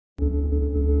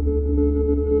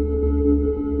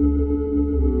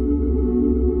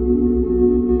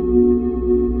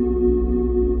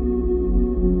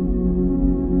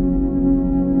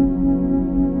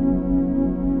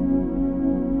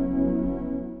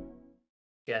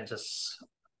Again, just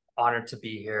honored to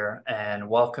be here and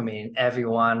welcoming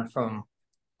everyone from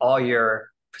all your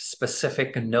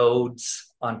specific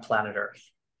nodes on planet Earth.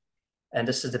 And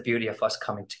this is the beauty of us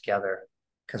coming together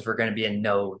because we're going to be in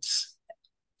nodes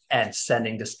and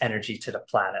sending this energy to the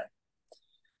planet.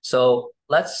 So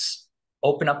let's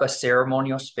open up a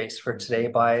ceremonial space for today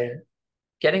by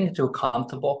getting into a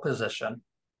comfortable position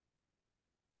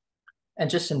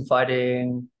and just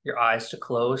inviting your eyes to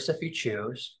close if you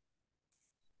choose.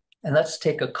 And let's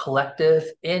take a collective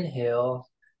inhale,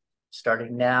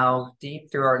 starting now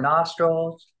deep through our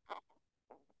nostrils,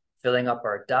 filling up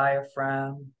our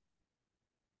diaphragm.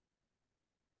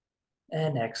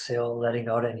 And exhale, letting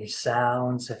out any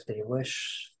sounds if they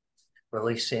wish,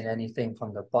 releasing anything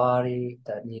from the body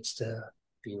that needs to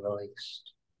be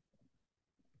released.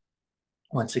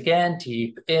 Once again,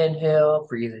 deep inhale,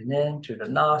 breathing in through the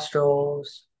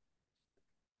nostrils,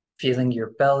 feeling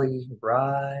your belly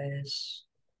rise.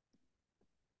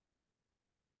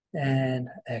 And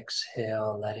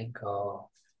exhale, letting go,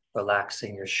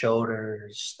 relaxing your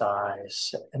shoulders,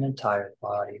 thighs, and entire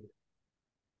body.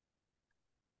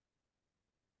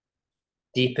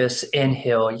 Deepest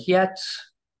inhale yet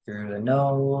through the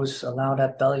nose. Allow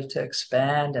that belly to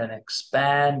expand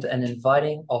and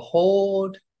inviting a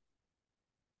hold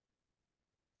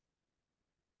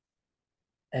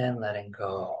and letting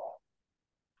go.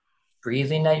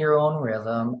 Breathing at your own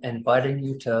rhythm, inviting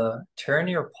you to turn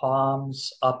your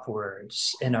palms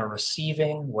upwards in a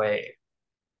receiving way.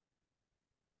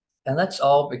 And let's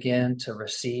all begin to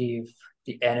receive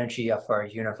the energy of our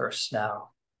universe now,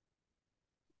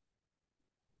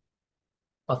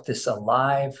 of this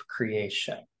alive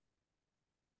creation.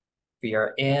 We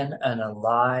are in an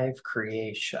alive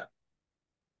creation.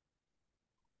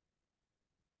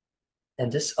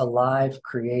 And this alive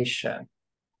creation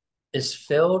is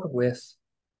filled with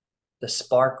the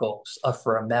sparkles of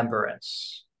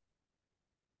remembrance,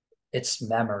 its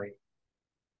memory,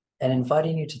 and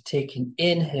inviting you to take an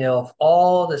inhale of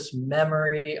all this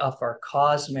memory of our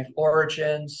cosmic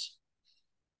origins,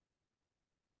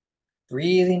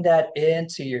 breathing that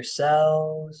into your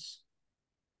cells,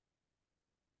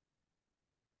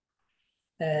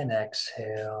 and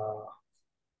exhale.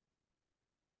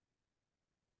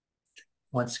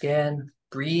 Once again,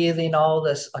 breathing all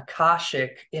this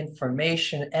Akashic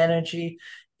information energy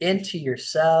into your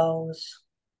cells,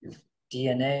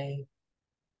 DNA,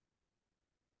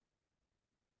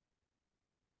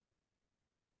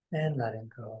 and letting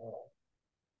go.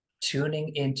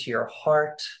 Tuning into your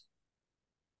heart,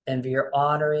 and we are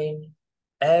honoring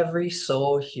every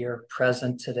soul here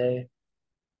present today,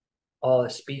 all the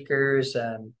speakers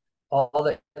and all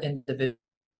the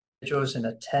individuals in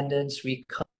attendance. We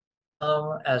come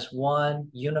as one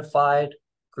unified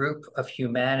group of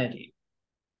humanity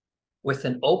with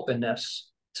an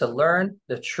openness to learn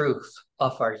the truth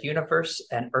of our universe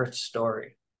and Earth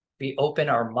story. We open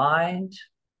our mind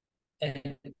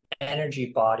and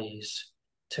energy bodies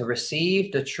to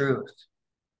receive the truth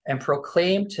and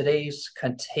proclaim today's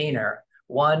container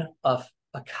one of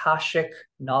Akashic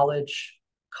knowledge,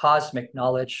 cosmic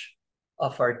knowledge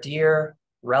of our dear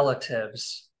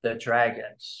relatives, the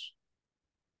dragons.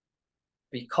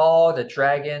 We call the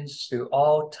dragons through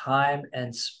all time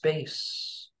and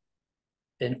space,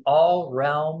 in all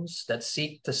realms that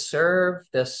seek to serve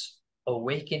this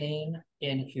awakening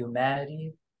in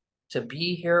humanity, to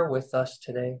be here with us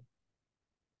today,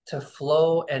 to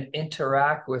flow and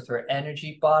interact with our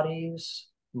energy bodies,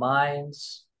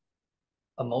 minds,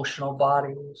 emotional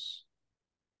bodies,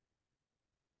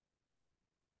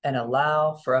 and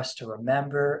allow for us to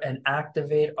remember and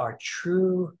activate our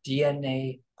true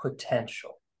DNA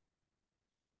potential.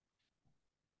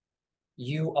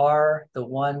 You are the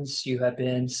ones you have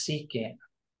been seeking.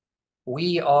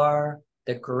 We are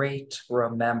the great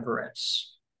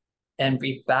remembrance. And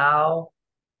we bow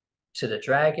to the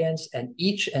dragons and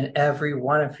each and every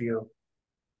one of you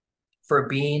for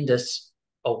being this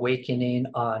awakening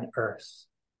on Earth.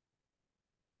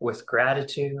 With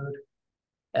gratitude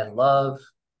and love,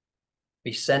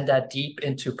 we send that deep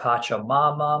into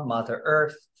Pachamama, Mother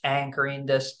Earth, anchoring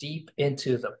this deep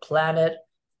into the planet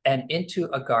and into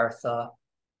Agartha.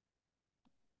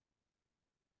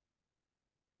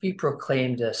 We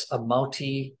proclaim this a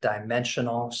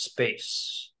multi-dimensional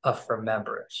space of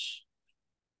remembrance.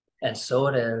 And so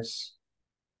it is,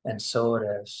 and so it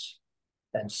is,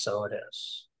 and so it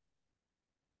is.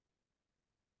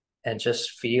 And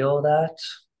just feel that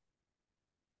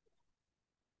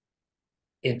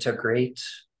integrate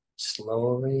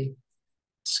slowly.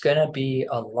 It's going to be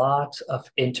a lot of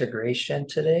integration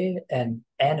today and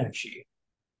energy.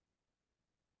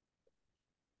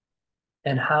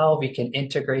 And how we can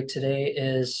integrate today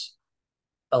is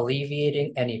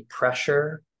alleviating any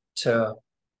pressure to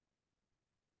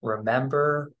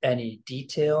remember any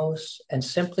details and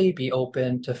simply be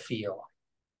open to feel.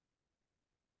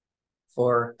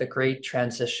 For the great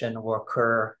transition will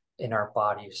occur in our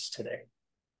bodies today.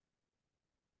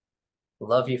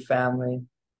 Love you, family.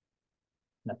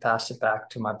 And I pass it back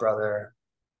to my brother,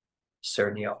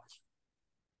 Sir Neil.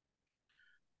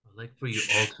 I'd like for you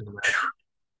all to imagine,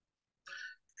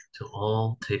 to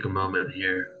all take a moment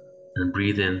here and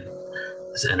breathe in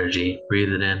this energy.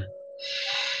 Breathe it in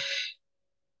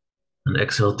and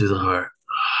exhale through the heart.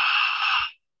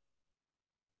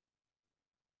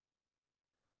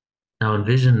 Now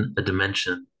envision a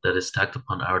dimension that is stacked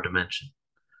upon our dimension,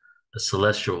 a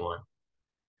celestial one,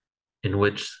 in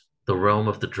which the realm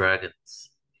of the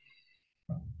dragons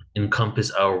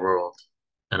encompass our world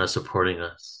and are supporting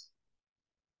us.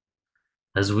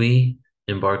 As we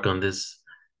embark on this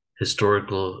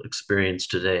historical experience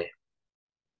today,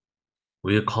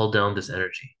 we call down this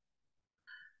energy.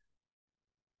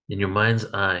 In your mind's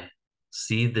eye,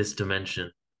 see this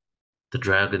dimension, the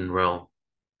dragon realm,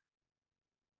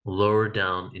 lower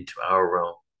down into our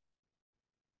realm.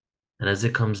 And as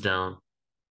it comes down,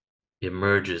 it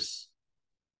merges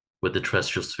with the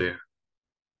terrestrial sphere.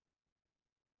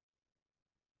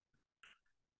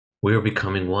 We are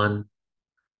becoming one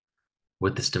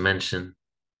with this dimension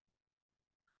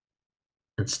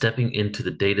and stepping into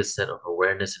the data set of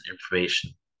awareness and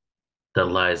information that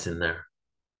lies in there.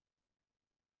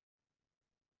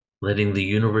 Letting the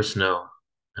universe know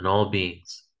and all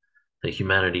beings that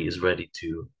humanity is ready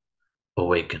to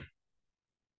awaken.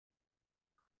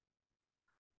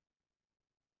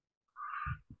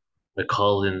 I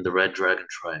call in the red dragon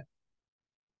tribe.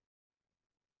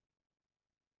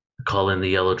 I call in the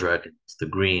yellow dragons, the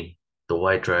green, the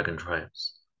white dragon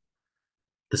tribes,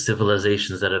 the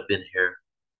civilizations that have been here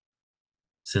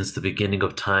since the beginning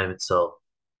of time itself,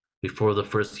 before the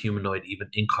first humanoid even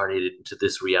incarnated into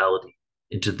this reality,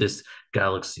 into this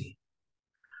galaxy,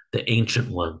 the ancient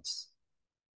ones,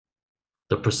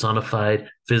 the personified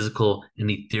physical and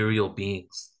ethereal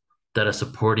beings that are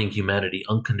supporting humanity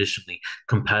unconditionally,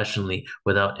 compassionately,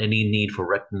 without any need for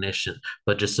recognition,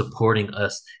 but just supporting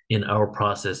us in our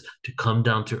process to come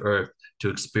down to earth, to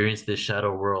experience this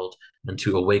shadow world, and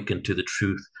to awaken to the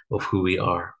truth of who we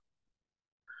are.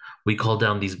 We call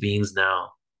down these beings now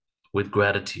with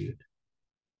gratitude,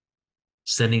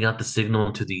 sending out the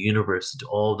signal to the universe, to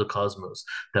all the cosmos,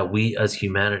 that we as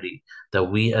humanity,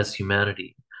 we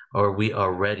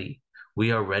are ready.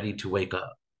 We are ready to wake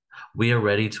up. We are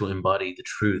ready to embody the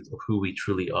truth of who we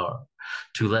truly are,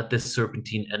 to let this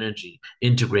serpentine energy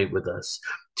integrate with us,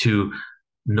 to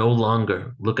no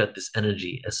longer look at this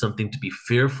energy as something to be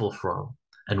fearful from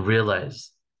and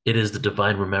realize it is the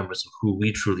divine remembrance of who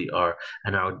we truly are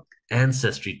and our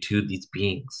ancestry to these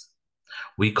beings.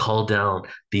 We call down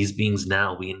these beings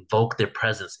now. We invoke their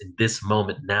presence in this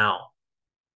moment now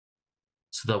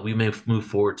so that we may move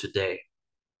forward today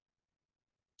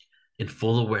in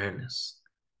full awareness,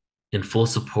 in full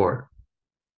support,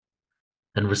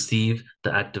 and receive the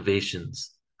activations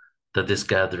that this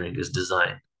gathering is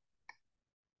designed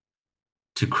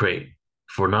to create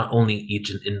for not only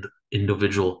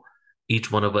individual,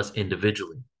 each one of us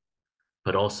individually,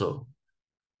 but also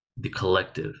the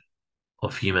collective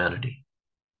of humanity.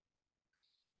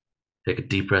 Take a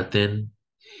deep breath in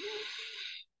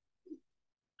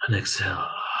and exhale.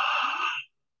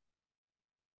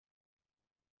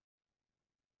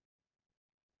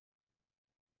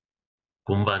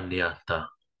 Kumbandiata,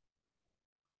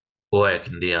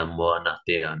 oekindia moana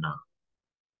teana,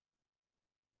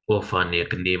 ofania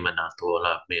kandimana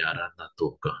tola mearana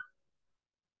toka.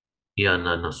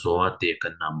 Iana na soate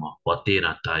kanama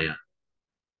watera taya.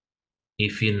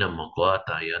 Ifina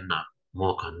makwata yana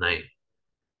moka nai.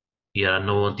 Ia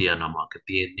no tiana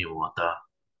makati ni wata.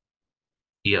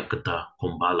 Ia kata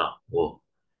kumbala o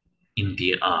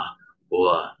India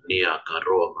wa nia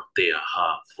karoa matea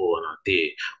ha fona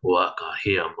te wa ka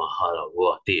hea mahala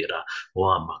wa tera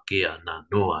wa makia na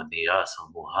noa ni asa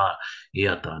moha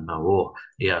ia ta na o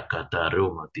ia kata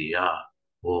ruma tia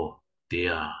o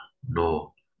tia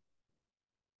no.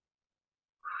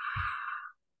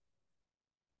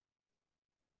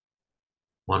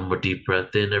 One more deep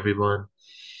breath in, everyone,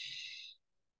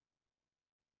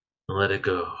 and let it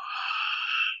go.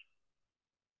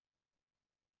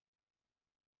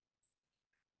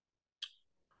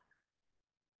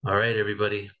 All right,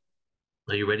 everybody.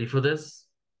 Are you ready for this?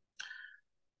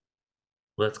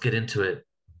 Let's get into it.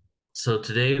 So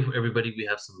today, everybody, we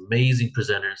have some amazing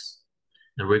presenters,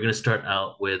 And we're going to start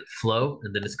out with Flo,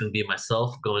 and then it's going to be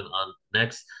myself going on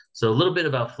next. So a little bit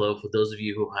about Flo for those of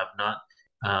you who have not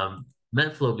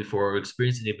met Flo before or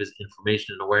experienced any of his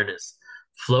information and awareness.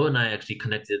 Flo and I actually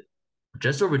connected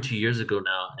just over 2 years ago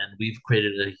now, and we've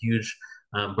created a huge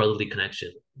brotherly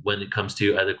connection when it comes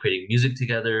to either creating music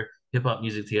together, hip hop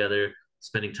music together,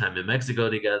 spending time in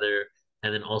Mexico together,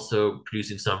 and then also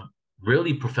producing some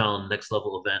really profound next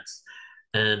level events.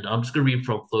 And I'm just going to read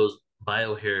from Flo's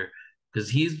bio here because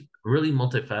he's really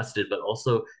multifaceted, but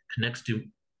also connects to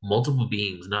multiple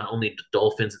beings, not only the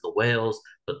dolphins and the whales,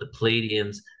 but the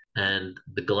Pleiadians and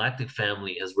the galactic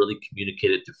family has really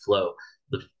communicated through Flo.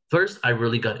 The first I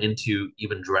really got into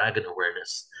even dragon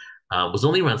awareness was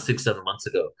only around 6, 7 months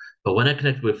ago. But when I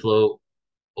connected with Flo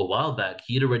a while back,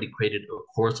 he'd already created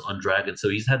a course on dragons. So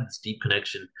he's had this deep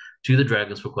connection to the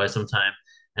dragons for quite some time.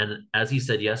 And as he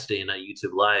said yesterday in that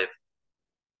YouTube live,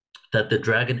 that the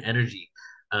dragon energy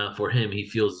for him, he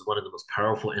feels is one of the most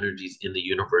powerful energies in the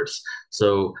universe.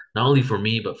 So not only for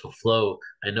me, but for Flo,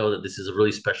 I know that this is a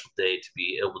really special day to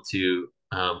be able to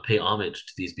pay homage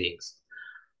to these beings.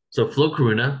 So Flo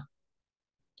Karuna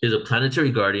is a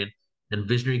planetary guardian and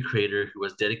visionary creator who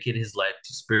has dedicated his life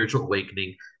to spiritual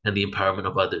awakening and the empowerment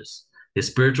of others. His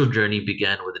spiritual journey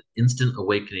began with an instant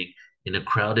awakening in a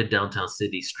crowded downtown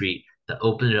city street that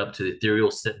opened it up to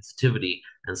ethereal sensitivity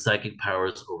and psychic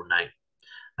powers overnight.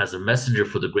 As a messenger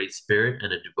for the Great Spirit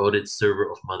and a devoted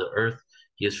server of Mother Earth,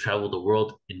 he has traveled the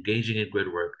world engaging in grid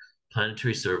work,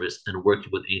 planetary service, and working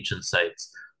with ancient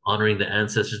sites, honoring the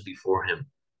ancestors before him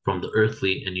from the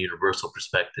earthly and universal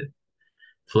perspective.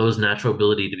 Flo's natural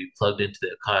ability to be plugged into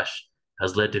the Akash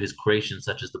has led to his creations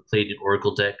such as the Pleiadian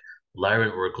Oracle deck,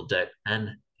 Lyran Oracle deck, and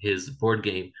his board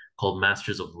game called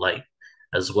Masters of Light,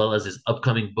 as well as his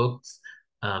upcoming book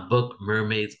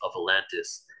Mermaids of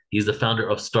Atlantis. He's the founder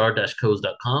of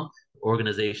star-codes.com, an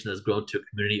organization that's grown to a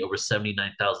community over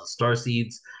 79,000 star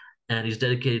seeds, and he's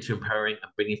dedicated to empowering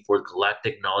and bringing forth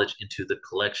galactic knowledge into the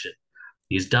collection.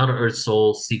 His down-to-earth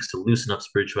soul seeks to loosen up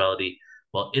spirituality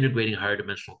while integrating higher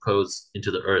dimensional codes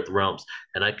into the earth realms.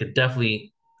 And I could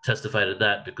definitely testify to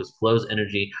that because Flo's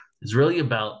energy is really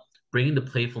about bringing the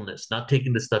playfulness, not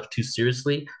taking this stuff too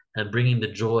seriously, and bringing the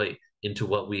joy into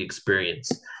what we experience.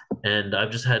 And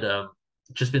I've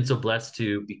just been so blessed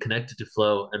to be connected to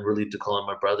Flo and really to call him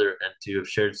my brother and to have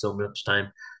shared so much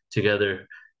time together.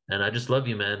 And I just love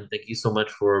you, man. Thank you so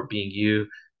much for being you,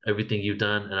 everything you've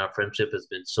done, and our friendship has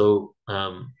been so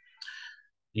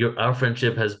your our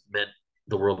friendship has meant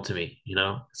the world to me, you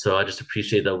know? So I just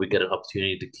appreciate that we get an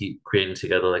opportunity to keep creating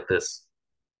together like this.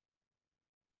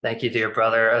 Thank you, dear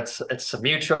brother. It's a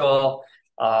mutual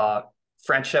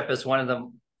friendship is one of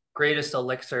the greatest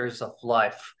elixirs of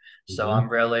life. So I'm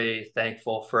Hmm. really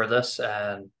thankful for this,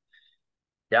 and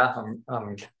yeah,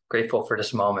 I'm grateful for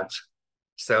this moment.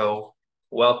 So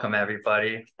welcome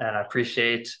everybody, and I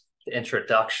appreciate the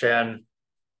introduction,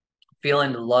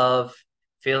 feeling the love,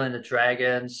 feeling the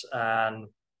dragons, and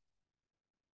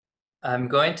I'm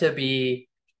going to be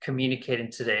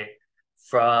communicating today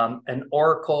from an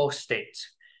oracle state.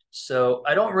 So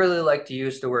I don't really like to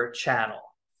use the word channel.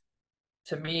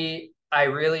 To me, I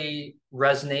really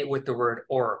resonate with the word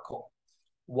oracle.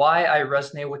 Why I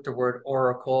resonate with the word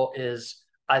oracle is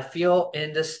I feel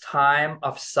in this time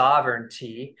of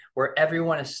sovereignty where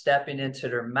everyone is stepping into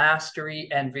their mastery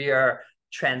and we are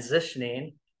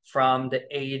transitioning from the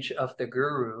age of the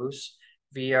gurus.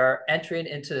 We are entering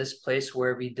into this place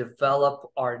where we develop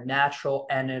our natural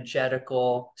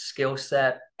energetical skill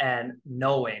set and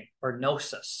knowing or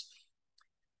gnosis.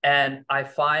 And I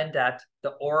find that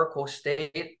the oracle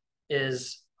state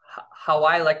is how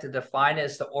I like to define it,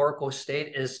 is the oracle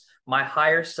state is my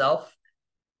higher self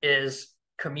is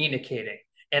communicating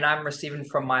and I'm receiving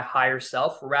from my higher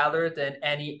self rather than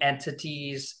any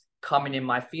entities coming in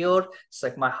my field. It's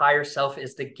like my higher self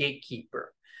is the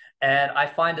gatekeeper. And I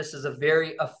find this is a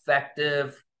very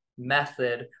effective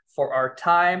method for our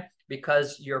time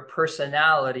because your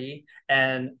personality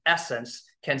and essence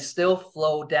can still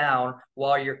flow down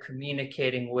while you're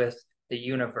communicating with the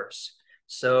universe.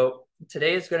 So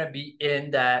today is going to be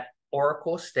in that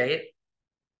oracle state.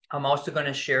 I'm also going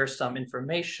to share some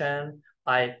information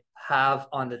I have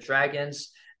on the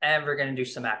dragons, and we're going to do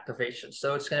some activations.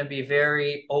 So it's going to be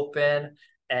very open,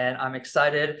 and I'm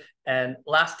excited. And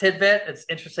last tidbit, it's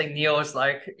interesting. Neil is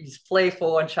like, he's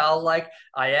playful and childlike.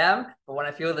 I am, but when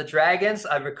I feel the dragons,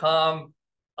 I become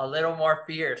a little more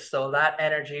fierce. So that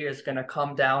energy is going to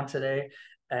come down today.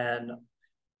 And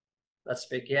let's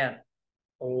begin.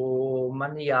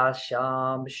 Om ya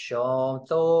sham sham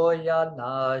to ya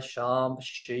na sham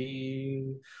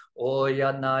shi o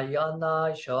ya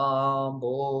na sham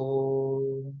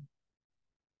bo.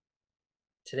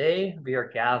 Today, we are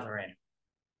gathering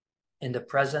in the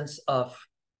presence of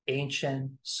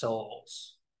ancient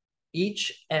souls.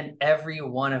 Each and every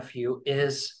one of you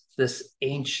is this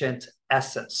ancient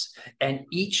essence, and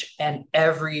each and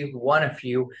every one of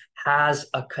you has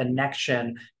a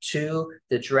connection to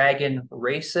the dragon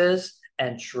races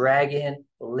and dragon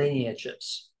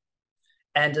lineages.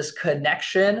 And this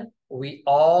connection we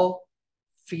all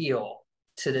feel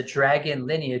to the dragon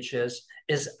lineages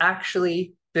is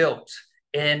actually built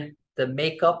in the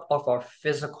makeup of our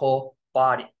physical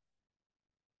body.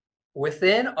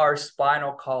 Within our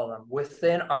spinal column,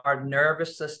 within our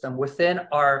nervous system, within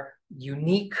our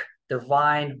unique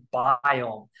divine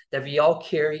biome that we all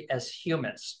carry as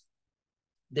humans,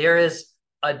 there is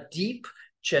a deep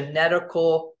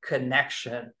genetical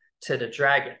connection to the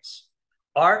dragons.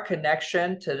 Our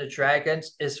connection to the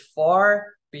dragons is far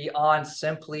beyond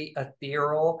simply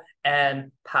ethereal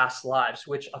and past lives,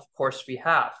 which of course we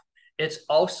have. It's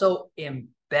also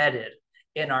embedded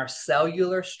in our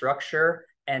cellular structure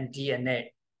and DNA.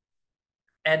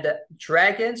 And the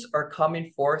dragons are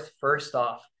coming forth first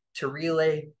off to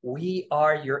relay, we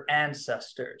are your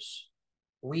ancestors.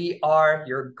 We are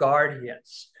your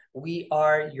guardians. We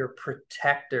are your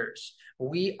protectors.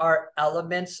 We are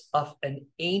elements of an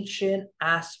ancient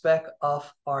aspect of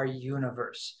our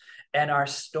universe. And our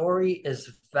story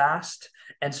is vast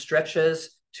and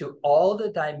stretches to all the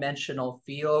dimensional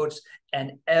fields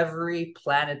and every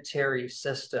planetary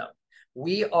system.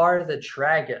 We are the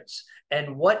dragons.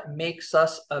 And what makes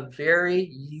us a very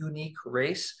unique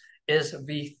race is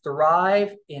we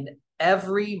thrive in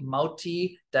every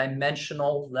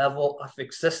multi-dimensional level of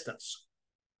existence.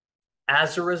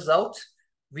 As a result,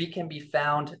 we can be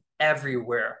found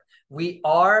everywhere. We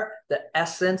are the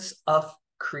essence of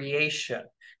creation.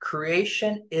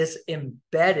 Creation is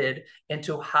embedded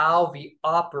into how we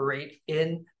operate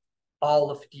in all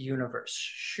of the universe.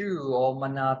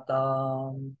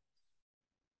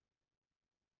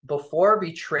 Before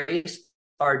we traced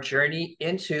our journey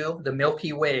into the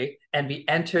Milky Way and we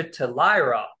entered to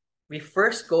Lyra, we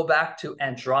first go back to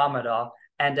Andromeda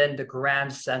and then the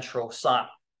grand central sun.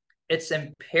 It's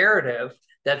imperative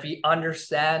that we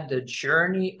understand the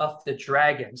journey of the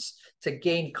dragons to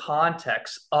gain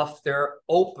context of their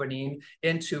opening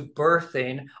into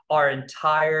birthing our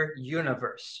entire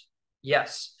universe.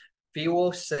 Yes, we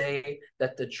will say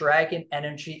that the dragon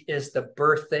energy is the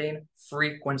birthing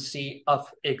frequency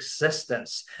of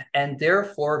existence. And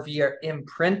therefore, we are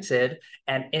imprinted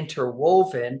and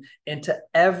interwoven into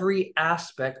every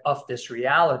aspect of this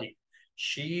reality.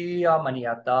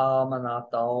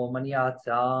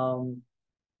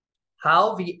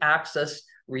 How we access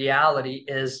reality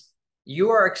is you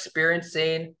are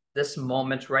experiencing this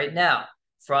moment right now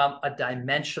from a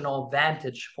dimensional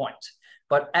vantage point.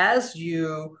 But as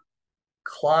you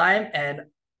climb and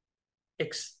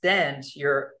extend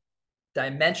your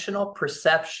dimensional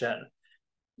perception,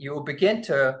 you will begin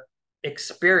to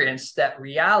experience that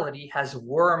reality has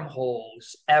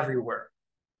wormholes everywhere.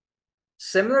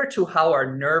 Similar to how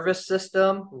our nervous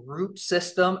system, root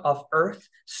system of Earth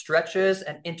stretches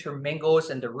and intermingles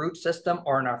in the root system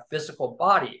or in our physical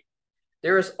body,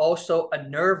 there is also a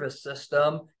nervous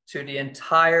system to the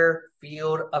entire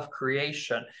field of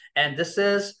creation. And this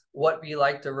is what we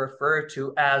like to refer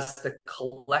to as the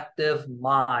collective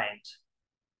mind.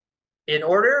 In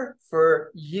order for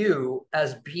you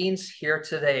as beings here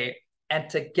today and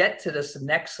to get to this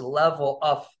next level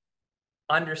of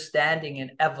understanding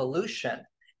and evolution,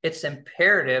 it's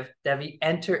imperative that we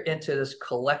enter into this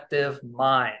collective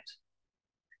mind.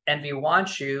 And we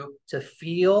want you to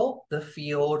feel the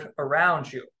field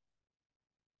around you.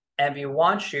 And we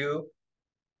want you,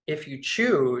 if you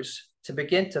choose, to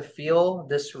begin to feel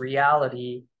this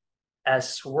reality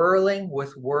as swirling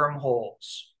with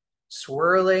wormholes,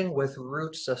 swirling with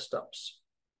root systems.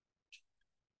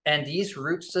 And these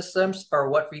root systems are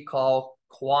what we call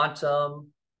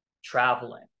quantum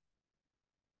traveling.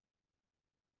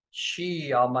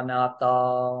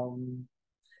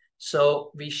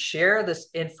 So we share this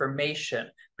information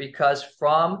because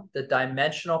from the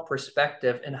dimensional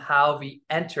perspective and how we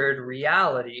entered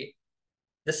reality,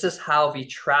 this is how we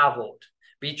traveled.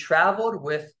 We traveled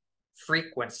with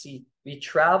frequency. We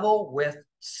travel with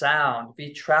sound.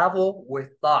 We travel with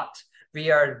thought.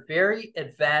 We are a very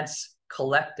advanced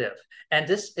collective. And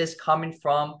this is coming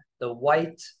from the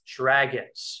white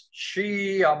dragons.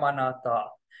 We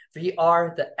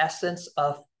are the essence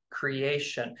of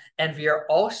creation. And we are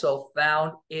also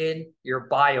found in your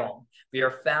biome. We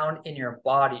are found in your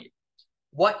body.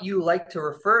 What you like to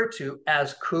refer to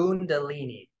as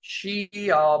Kundalini.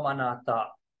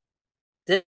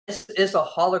 This is a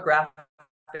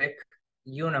holographic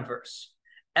universe.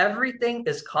 Everything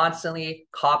is constantly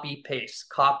copy, paste,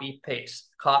 copy, paste,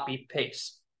 copy,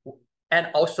 paste, and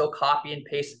also copy and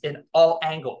paste in all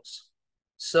angles.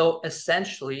 So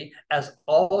essentially, as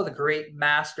all the great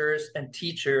masters and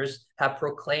teachers have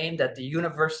proclaimed that the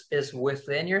universe is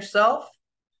within yourself,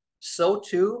 so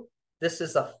too, this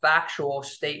is a factual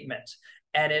statement.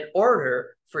 And in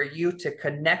order for you to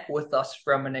connect with us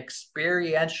from an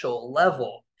experiential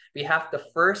level, we have to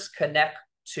first connect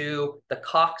to the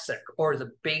coccyx or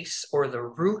the base or the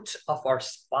root of our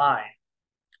spine.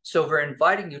 So we're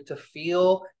inviting you to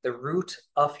feel the root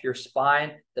of your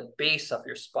spine, the base of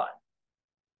your spine.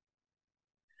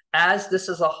 As this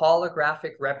is a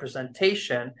holographic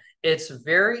representation, it's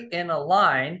very in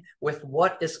line with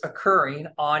what is occurring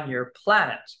on your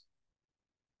planet.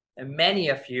 And many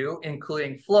of you,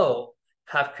 including Flo,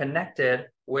 have connected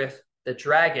with the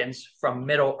dragons from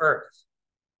Middle Earth.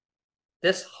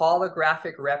 This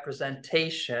holographic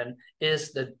representation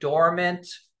is the dormant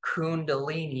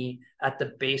Kundalini at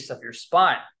the base of your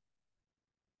spine.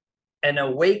 An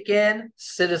awakened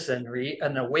citizenry,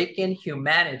 an awakened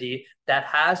humanity that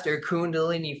has their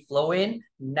Kundalini flowing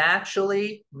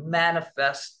naturally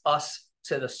manifests us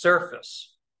to the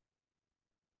surface.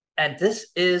 And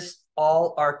this is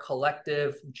all our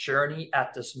collective journey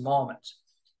at this moment.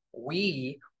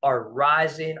 We are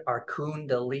rising our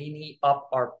Kundalini up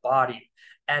our body.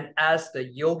 And as the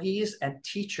yogis and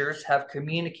teachers have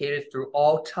communicated through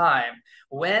all time,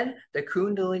 when the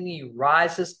Kundalini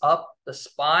rises up the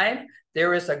spine,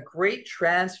 there is a great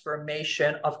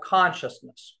transformation of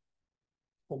consciousness.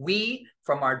 We,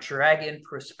 from our dragon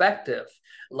perspective,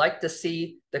 like to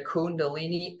see the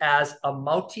Kundalini as a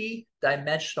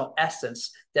multi-dimensional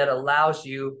essence that allows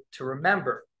you to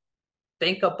remember.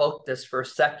 Think about this for a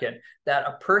second, that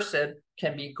a person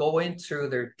can be going through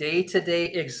their day-to-day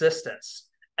existence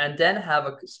and then have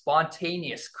a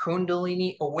spontaneous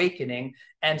Kundalini awakening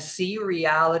and see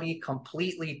reality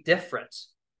completely different.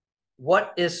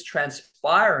 What is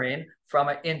transpiring from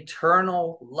an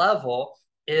internal level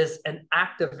is an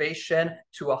activation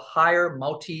to a higher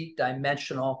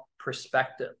multi-dimensional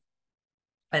perspective.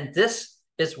 And this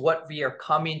is what we are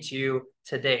coming to you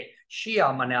today. We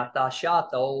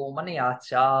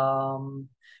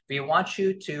want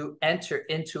you to enter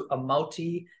into a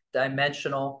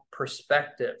multi-dimensional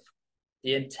perspective.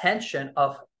 The intention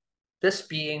of this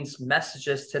being's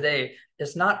messages today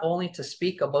is not only to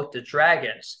speak about the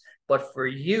dragons, but for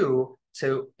you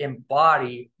to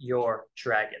embody your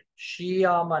dragon.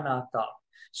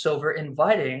 So we're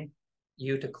inviting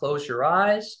you to close your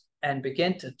eyes and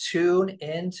begin to tune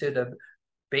into the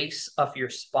base of your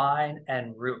spine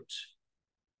and root.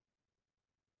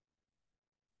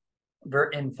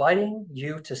 We're inviting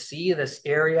you to see this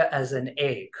area as an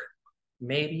egg,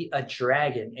 maybe a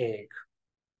dragon egg.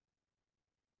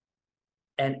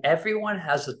 And everyone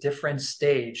has a different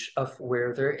stage of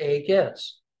where their egg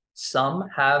is. Some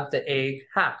have the egg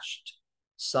hatched.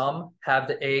 Some have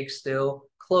the egg still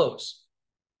closed.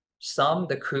 Some,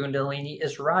 the Kundalini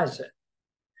is rising.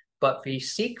 But we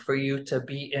seek for you to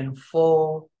be in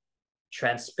full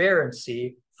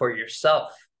transparency for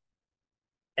yourself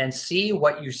and see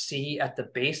what you see at the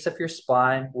base of your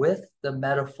spine with the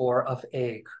metaphor of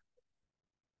egg.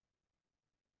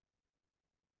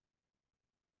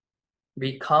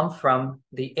 We come from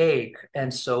the egg,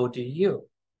 and so do you.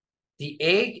 The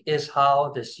egg is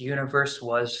how this universe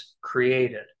was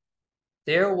created.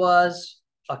 There was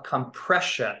a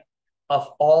compression of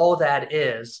all that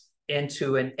is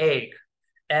into an egg.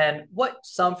 And what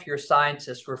some of your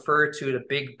scientists refer to the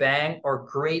Big Bang or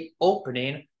Great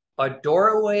Opening, a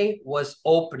doorway was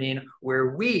opening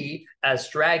where we as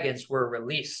dragons were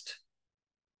released.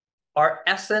 Our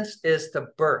essence is the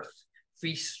birth.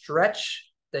 We stretch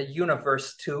the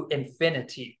universe to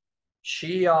infinity.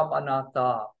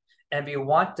 Shiyamanata. And we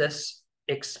want this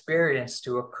experience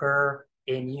to occur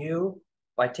in you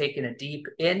by taking a deep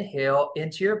inhale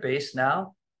into your base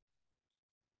now,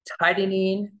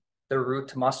 tightening the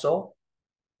root muscle,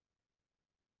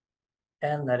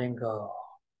 and letting go.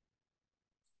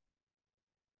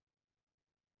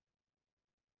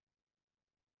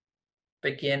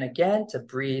 Begin again to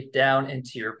breathe down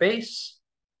into your base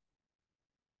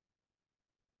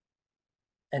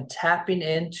and tapping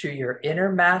into your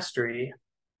inner mastery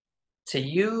to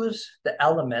use the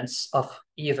elements of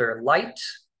either light,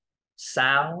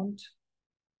 sound,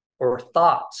 or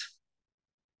thought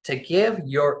to give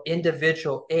your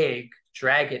individual egg,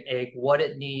 dragon egg, what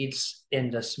it needs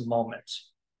in this moment.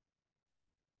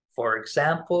 For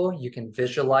example, you can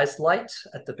visualize light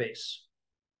at the base.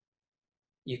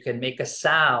 You can make a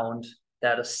sound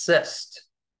that assists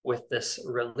with this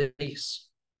release.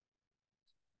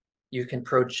 You can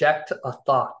project a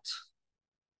thought,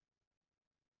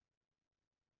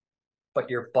 but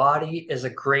your body is a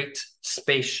great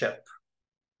spaceship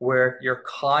where your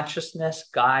consciousness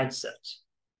guides it.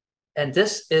 And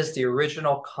this is the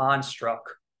original construct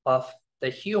of the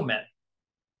human,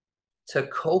 to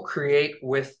co-create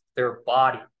with their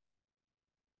body.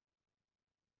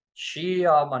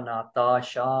 Shia manata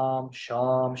sham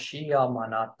sham shia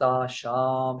manata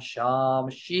sham sham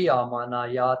shia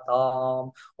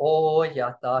manayatam o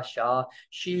yata sha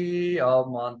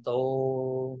shia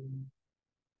manto.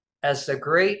 As the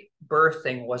great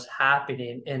birthing was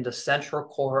happening in the central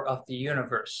core of the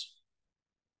universe,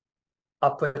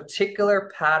 a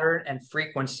particular pattern and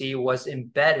frequency was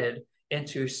embedded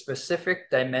into specific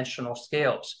dimensional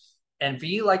scales. And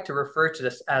we like to refer to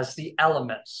this as the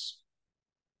elements.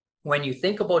 When you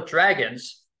think about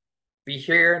dragons, we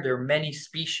hear there are many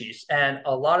species, and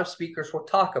a lot of speakers will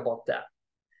talk about that.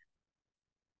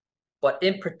 But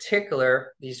in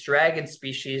particular, these dragon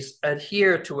species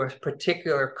adhere to a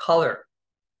particular color.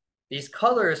 These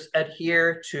colors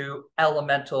adhere to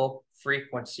elemental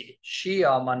frequency.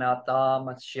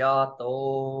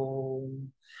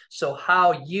 So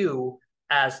how you,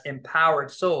 as empowered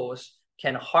souls,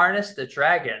 can harness the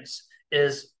dragons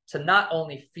is to not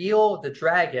only feel the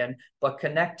dragon, but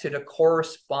connect to the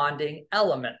corresponding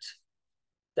element.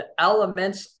 The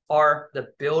elements are the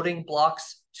building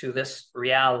blocks to this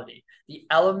reality. The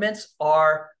elements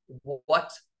are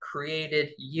what created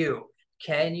you.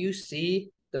 Can you see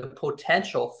the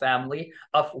potential, family,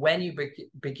 of when you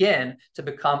begin to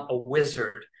become a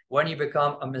wizard, when you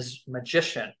become a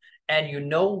magician, and you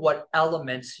know what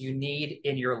elements you need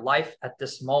in your life at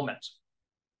this moment?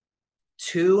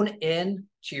 Tune in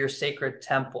to your sacred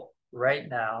temple right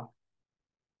now.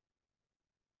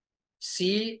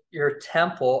 See your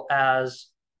temple as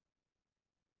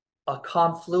a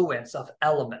confluence of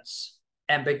elements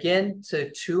and begin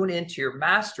to tune into your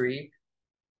mastery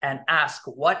and ask,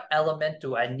 what element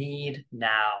do I need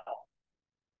now?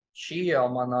 Shia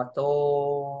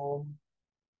manato.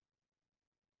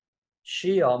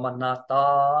 Shia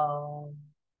manata.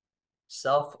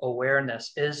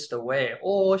 Self-awareness is the way.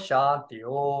 O Shanti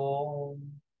Om.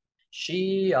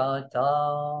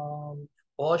 Shiyatam.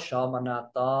 O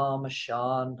Shamanatam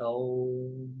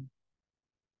Shando.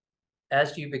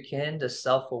 As you begin the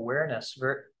self-awareness,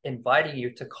 we're inviting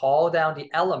you to call down the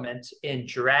element in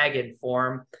dragon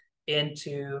form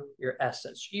into your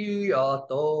essence.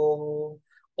 Yiyato,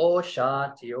 O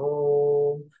Shanti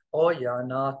Om, O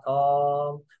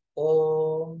Yanatam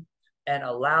Om, and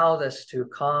allow this to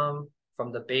come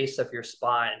from the base of your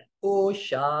spine. O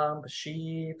Sham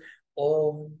Shiv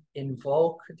Om.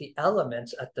 Invoke the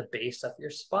elements at the base of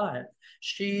your spine.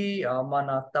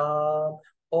 Shiyamanatam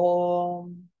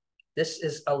Om. This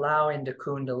is allowing the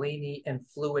Kundalini and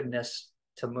fluidness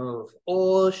to move.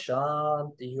 O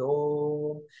Shanti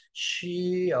Om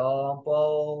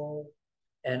Shiyambo.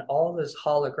 And all is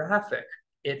holographic.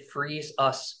 It frees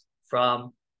us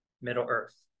from Middle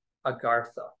Earth,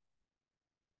 Agartha.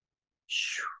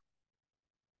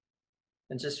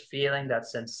 And just feeling that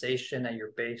sensation at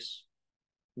your base.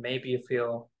 Maybe you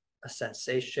feel a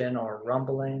sensation or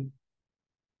rumbling.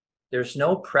 There's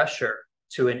no pressure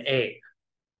to an egg.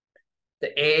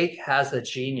 The egg has a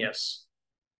genius.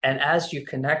 And as you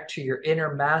connect to your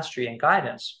inner mastery and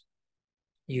guidance,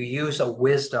 you use a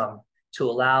wisdom to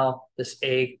allow this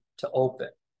egg to open.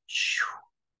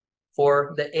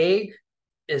 For the egg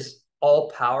is all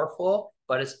powerful,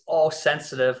 but it's all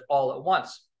sensitive all at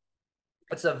once.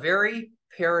 It's a very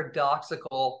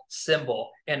paradoxical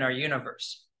symbol in our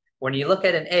universe. When you look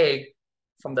at an egg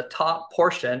from the top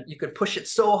portion, you could push it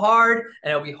so hard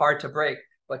and it'll be hard to break,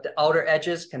 but the outer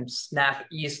edges can snap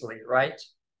easily, right?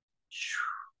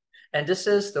 And this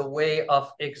is the way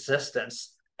of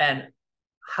existence and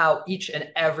how each and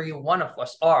every one of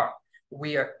us are.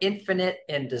 We are infinite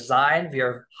in design. We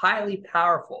are highly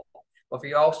powerful, but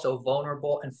we are also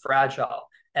vulnerable and fragile.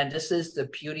 And this is the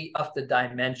beauty of the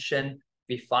dimension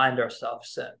we find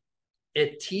ourselves in.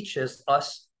 It teaches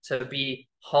us to be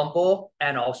humble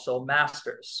and also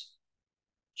masters.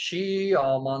 It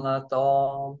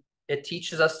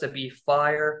teaches us to be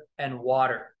fire and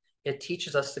water. It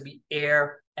teaches us to be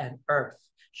air and earth.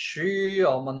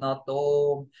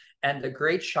 And the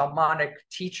great shamanic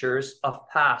teachers of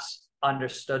past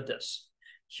understood this.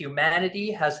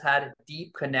 Humanity has had a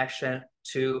deep connection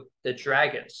to the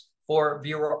dragons. For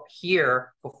we were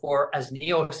here before, as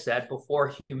Neo said,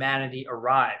 before humanity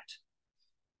arrived.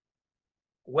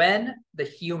 When the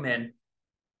human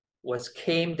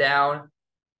came down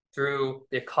through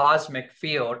the cosmic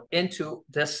field into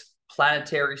this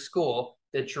planetary school,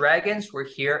 The dragons were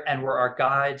here and were our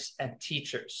guides and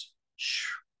teachers.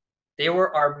 They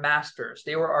were our masters.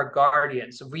 They were our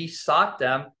guardians. We sought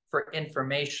them for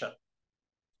information.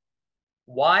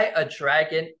 Why a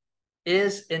dragon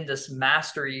is in this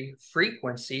mastery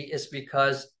frequency is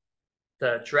because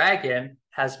the dragon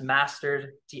has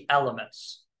mastered the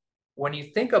elements. When you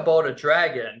think about a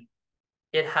dragon,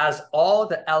 it has all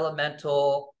the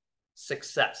elemental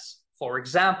success. For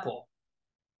example,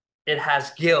 it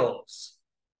has gills.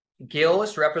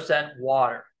 Gills represent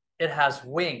water. It has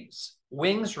wings.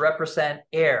 Wings represent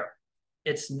air.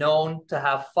 It's known to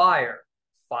have fire.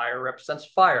 Fire represents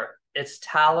fire. Its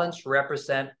talons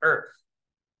represent earth.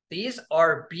 These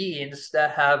are beings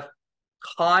that have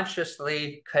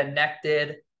consciously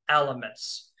connected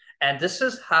elements. And this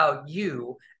is how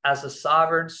you, as a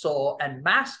sovereign soul and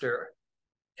master,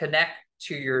 connect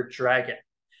to your dragon.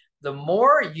 The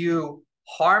more you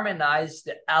harmonize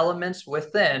the elements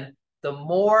within, the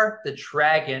more the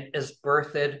dragon is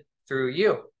birthed through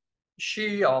you.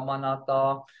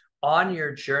 On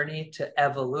your journey to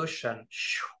evolution,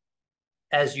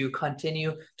 as you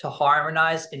continue to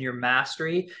harmonize in your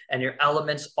mastery and your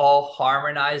elements all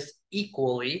harmonize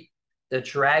equally, the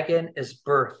dragon is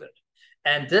birthed.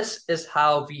 And this is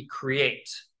how we create.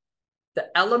 The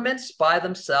elements by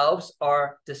themselves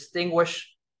are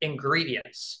distinguished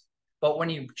ingredients, but when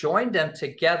you join them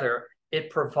together, it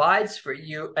provides for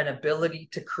you an ability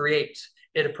to create.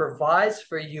 It provides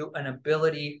for you an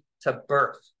ability to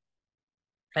birth.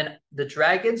 And the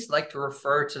dragons like to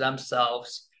refer to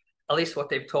themselves, at least what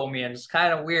they've told me, and it's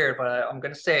kind of weird, but I'm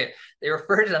going to say it. They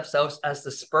refer to themselves as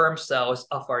the sperm cells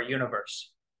of our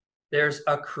universe. There's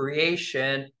a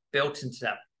creation built into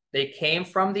them. They came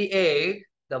from the egg,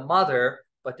 the mother,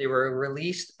 but they were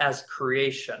released as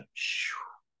creation.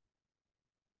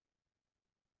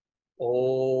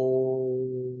 Oh.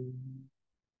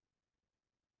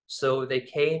 So they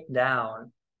came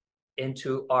down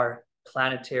into our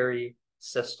planetary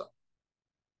system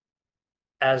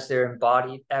as they're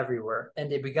embodied everywhere.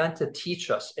 And they began to teach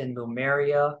us in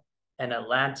Lemuria and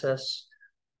Atlantis.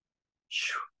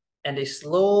 And they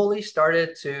slowly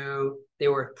started to, they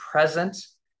were present,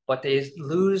 but they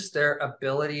lose their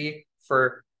ability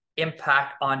for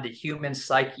impact on the human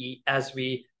psyche as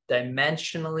we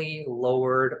dimensionally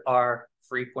lowered our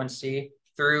frequency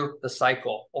through the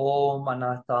cycle. Om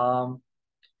Anatham.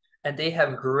 And they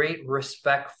have great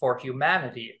respect for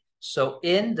humanity. So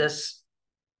in this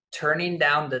turning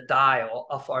down the dial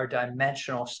of our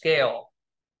dimensional scale,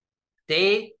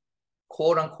 they,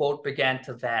 quote unquote, began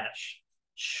to vanish.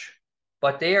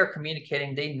 But they are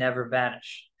communicating they never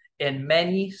vanish. In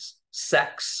many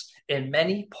sects, in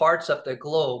many parts of the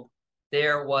globe,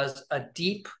 there was a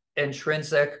deep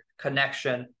intrinsic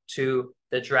connection to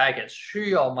the dragons.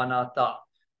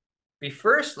 We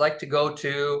first like to go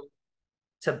to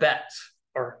Tibet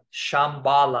or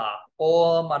Shambhala,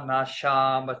 Om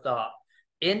Shambhala.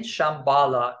 In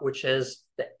Shambhala, which is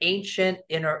the ancient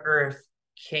inner earth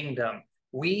kingdom,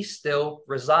 we still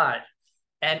reside.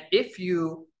 And if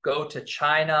you go to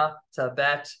China,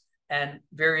 Tibet, and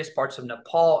various parts of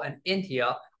Nepal and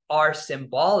India, our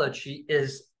symbology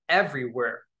is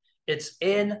everywhere. It's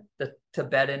in the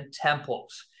Tibetan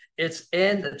temples. It's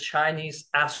in the Chinese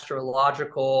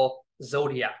astrological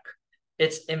zodiac.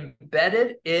 It's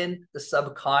embedded in the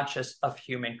subconscious of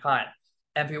humankind.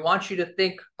 And we want you to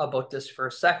think about this for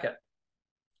a second.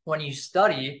 When you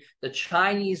study the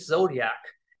Chinese zodiac,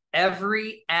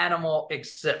 every animal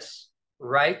exists,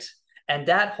 right? And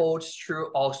that holds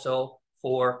true also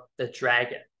for the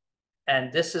dragon.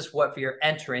 And this is what we are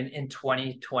entering in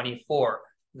 2024,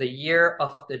 the year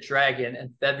of the dragon,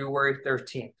 and February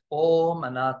 13th. Om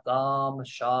Anatham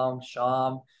Sham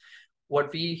Sham.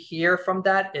 What we hear from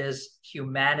that is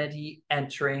humanity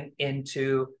entering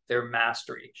into their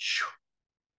mastery.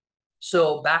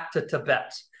 So back to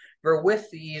Tibet. We're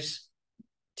with these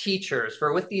teachers,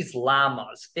 we're with these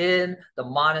lamas in the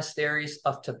monasteries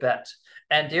of Tibet.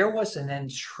 And there was an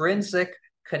intrinsic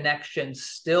connection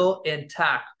still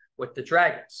intact with the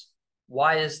dragons.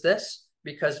 Why is this?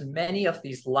 Because many of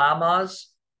these lamas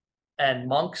and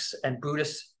monks and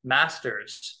Buddhist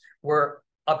masters were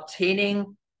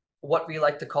obtaining what we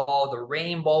like to call the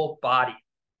rainbow body.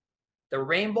 The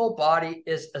rainbow body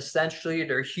is essentially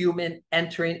their human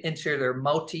entering into their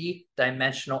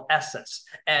multi-dimensional essence.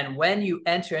 And when you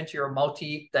enter into your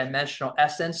multi-dimensional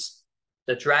essence,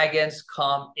 the dragons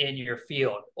come in your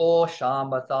field. Oh,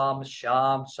 Shambatham,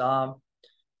 Sham, Sham.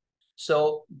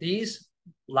 So these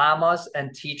lamas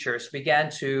and teachers began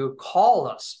to call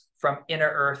us from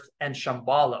inner earth and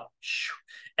Shambhala.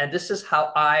 And this is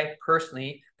how I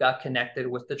personally got connected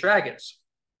with the dragons.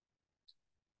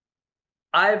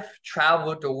 I've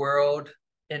traveled the world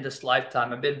in this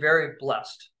lifetime. I've been very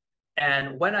blessed.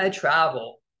 And when I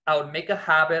travel, I would make a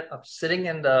habit of sitting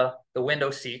in the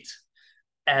window seat.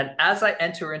 And as I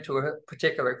enter into a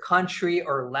particular country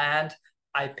or land,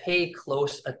 I pay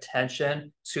close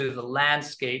attention to the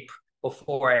landscape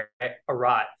before I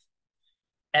arrive.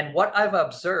 And what I've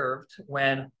observed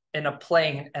when in a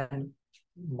plane and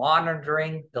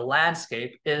monitoring the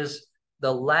landscape is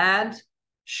the land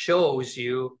shows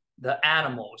you the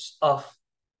animals of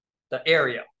the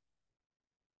area.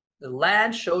 The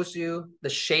land shows you the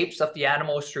shapes of the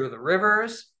animals through the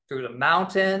rivers, through the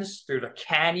mountains, through the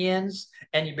canyons,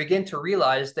 and you begin to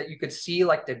realize that you could see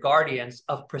like the guardians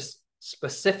of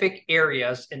specific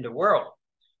areas in the world.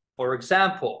 For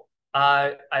example,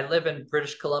 I live in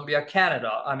British Columbia, Canada.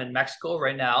 I'm in Mexico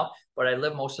right now, but I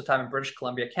live most of the time in British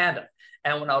Columbia, Canada.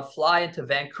 And when I would fly into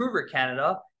Vancouver,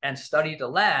 Canada, and study the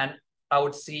land, I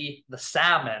would see the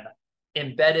salmon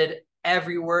embedded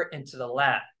everywhere into the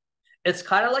land. It's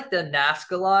kind of like the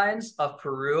Nazca lines of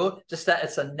Peru, just that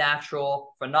it's a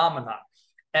natural phenomenon.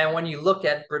 And when you look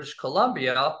at British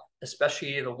Columbia,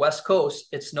 especially the West Coast,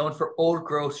 it's known for old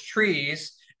growth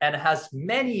trees and it has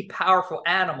many powerful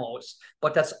animals,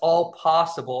 but that's all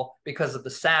possible because of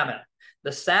the salmon.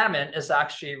 The salmon is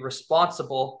actually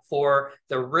responsible for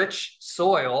the rich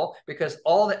soil because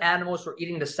all the animals were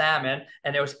eating the salmon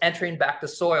and it was entering back the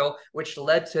soil, which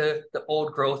led to the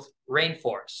old growth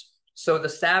rainforest. So the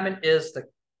salmon is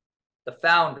the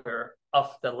founder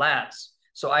of the lands.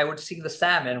 So I would see the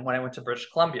salmon when I went to British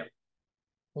Columbia.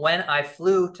 When I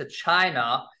flew to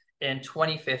China in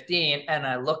 2015 and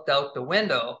I looked out the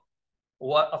window,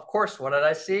 what did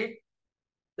I see?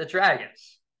 The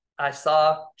dragons. I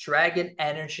saw dragon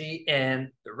energy in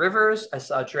the rivers. I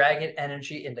saw dragon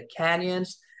energy in the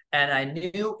canyons. And I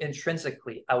knew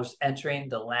intrinsically I was entering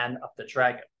the land of the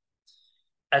dragon.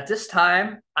 At this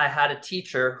time, I had a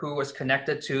teacher who was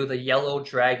connected to the Yellow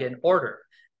Dragon Order.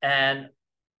 And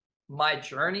my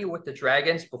journey with the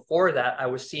dragons before that, I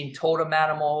was seeing totem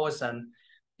animals and,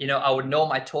 I would know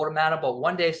my totem animal, but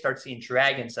one day I started seeing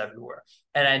dragons everywhere.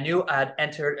 And I knew I had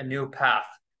entered a new path,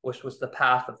 which was the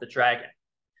path of the dragon.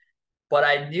 But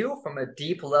I knew from a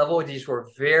deep level, these were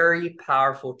very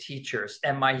powerful teachers.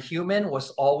 And my human was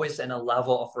always in a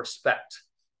level of respect.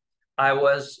 I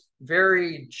was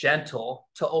very gentle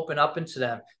to open up into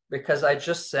them because I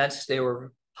just sensed they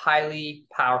were highly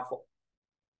powerful.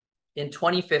 In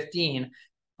 2015,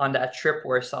 on that trip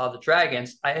where I saw the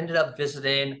dragons, I ended up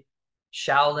visiting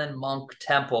Shaolin monk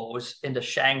temples in the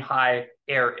Shanghai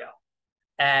area.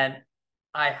 And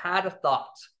I had a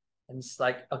thought. And it's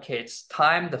like, okay, it's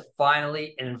time to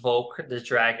finally invoke the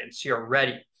dragons. You're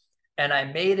ready. And I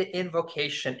made an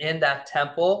invocation in that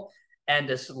temple. And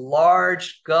this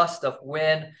large gust of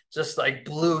wind just like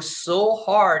blew so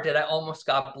hard that I almost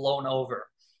got blown over.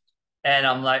 And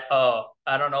I'm like, oh,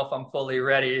 I don't know if I'm fully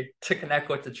ready to connect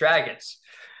with the dragons.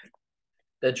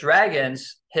 The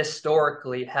dragons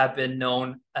historically have been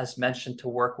known, as mentioned, to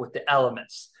work with the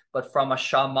elements. But from a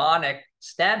shamanic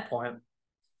standpoint,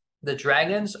 the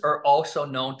dragons are also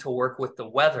known to work with the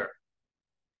weather.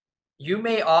 You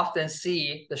may often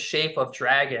see the shape of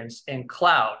dragons in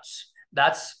clouds.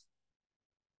 That's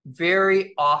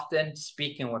very often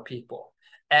speaking with people.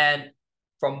 And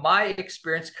from my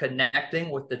experience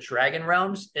connecting with the dragon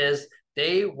realms is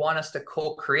they want us to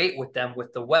co-create with them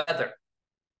with the weather.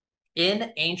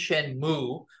 In ancient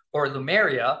Mu or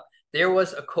Lemuria, there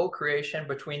was a co-creation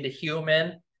between the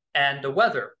human and the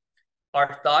weather.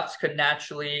 Our thoughts could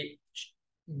naturally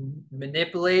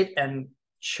manipulate and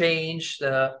change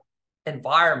the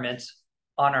environment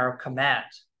on our command.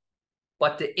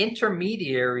 But the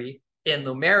intermediary in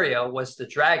Lemuria was the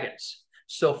dragons.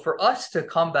 So for us to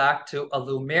come back to a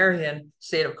Lemurian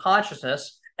state of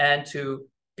consciousness and to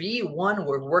be one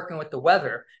with working with the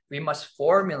weather, we must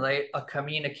formulate a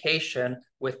communication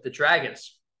with the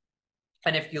dragons.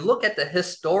 And if you look at the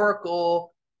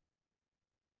historical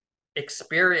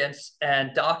experience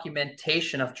and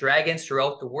documentation of dragons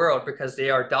throughout the world, because they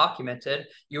are documented,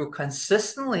 you will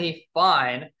consistently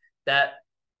find that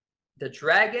the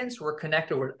dragons were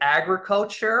connected with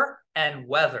agriculture and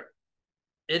weather.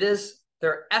 It is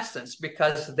their essence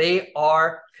because they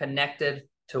are connected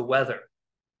to weather.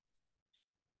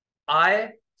 I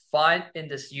find in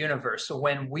this universe,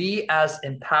 when we as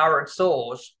empowered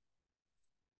souls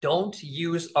don't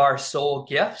use our soul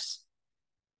gifts,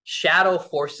 shadow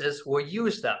forces will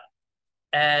use them.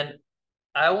 And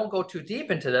I won't go too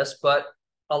deep into this, but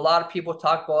a lot of people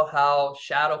talk about how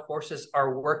shadow forces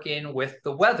are working with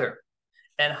the weather.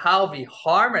 And how we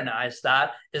harmonize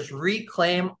that is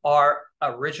reclaim our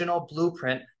original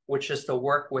blueprint which is to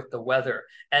work with the weather.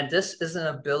 And this is an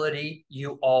ability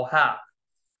you all have.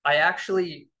 I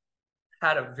actually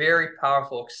had a very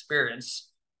powerful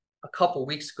experience a couple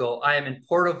weeks ago. I am in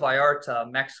Puerto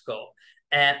Vallarta, Mexico,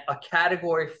 and a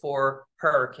category 4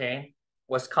 hurricane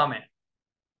was coming.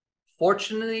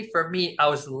 Fortunately for me, I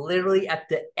was literally at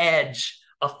the edge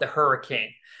of the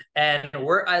hurricane. And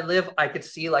where I live, I could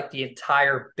see like the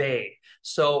entire bay.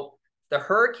 So the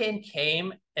hurricane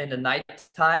came in the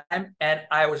nighttime, and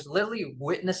I was literally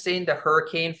witnessing the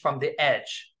hurricane from the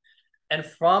edge. And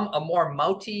from a more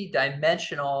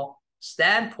multi-dimensional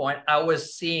standpoint, I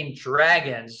was seeing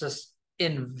dragons just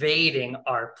invading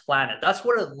our planet. That's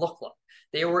what it looked like.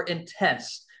 They were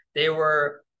intense. They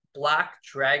were black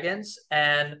dragons,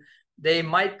 and they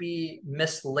might be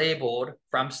mislabeled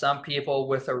from some people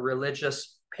with a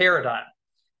religious paradigm.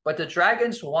 But the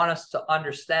dragons want us to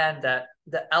understand that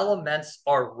the elements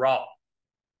are raw.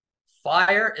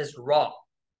 Fire is raw.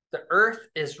 The earth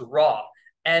is raw.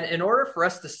 And in order for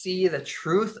us to see the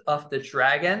truth of the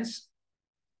dragons,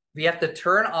 we have to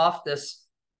turn off this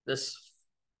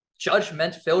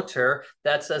judgment filter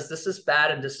that says this is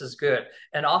bad and this is good.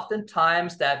 And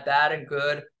oftentimes that bad and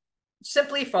good,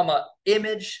 simply from an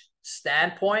image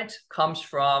standpoint, comes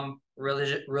from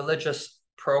religious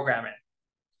programming.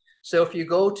 So if you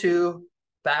go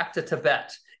back to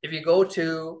Tibet, if you go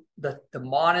to the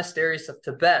monasteries of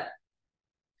Tibet,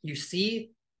 you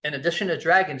see, in addition to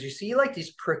dragons, you see like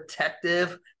these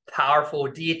protective, powerful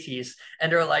deities,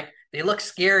 and they look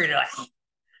scary. They're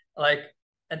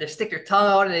and they stick their tongue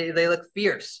out, and they look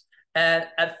fierce. And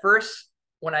at first,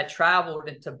 when I traveled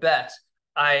in Tibet,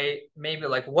 I maybe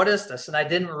like, what is this? And I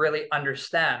didn't really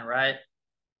understand, right?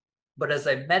 But as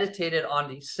I meditated on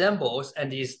these symbols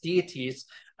and these deities,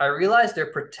 I realized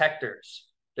they're protectors,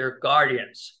 they're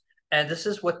guardians. And this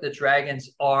is what the dragons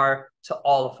are to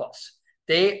all of us.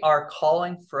 They are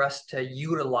calling for us to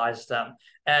utilize them.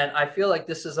 And I feel like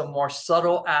this is a more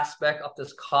subtle aspect of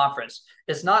this conference.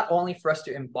 It's not only for us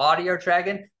to embody our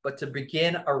dragon, but to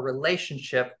begin a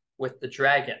relationship with the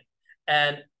dragon.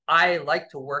 And I like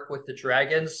to work with the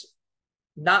dragons,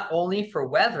 not only for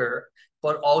weather,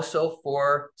 but also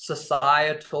for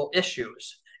societal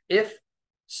issues.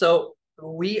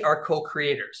 We are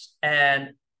co-creators, and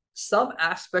some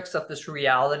aspects of this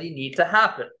reality need to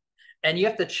happen. And you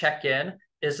have to check in,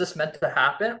 is this meant to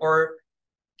happen? Or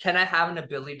can I have an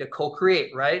ability to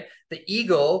co-create, right? The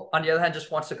ego, on the other hand,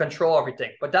 just wants to control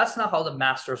everything. But that's not how the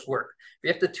masters work. We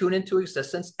have to tune into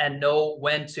existence and know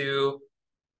when to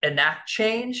enact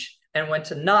change and when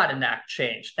to not enact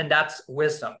change. And that's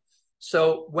wisdom.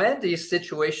 So when these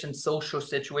situations, social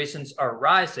situations are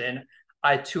rising,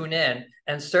 I tune in.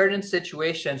 And certain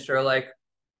situations are like,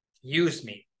 use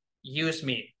me,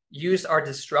 use our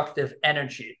destructive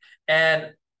energy.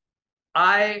 And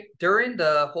during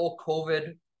the whole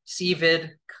CVID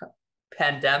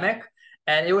pandemic,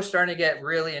 and it was starting to get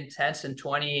really intense in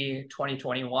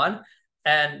 2021,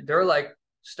 and they're like,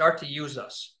 start to use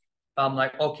us. I'm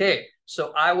like, okay.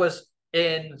 So I was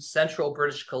in central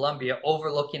British Columbia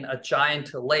overlooking a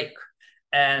giant lake,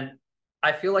 and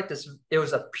I feel like it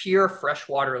was a pure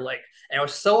freshwater lake, and it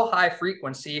was so high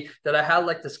frequency that I had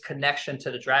like this connection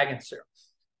to the dragon serum.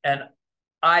 And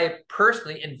I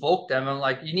personally invoked them. I'm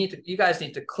like, you guys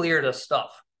need to clear this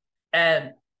stuff.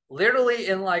 And literally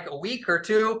in like a week or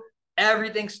two,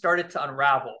 everything started to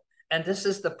unravel. And this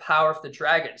is the power of the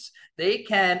dragons. They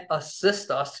can assist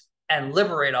us and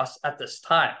liberate us at this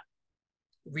time.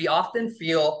 We often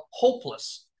feel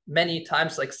hopeless many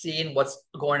times, like seeing what's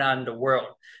going on in the world.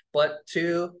 But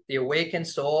to the awakened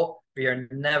soul, we are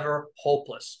never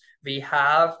hopeless. We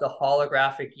have the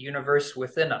holographic universe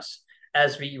within us.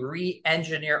 As we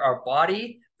re-engineer our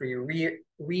body, we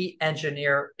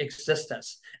re-engineer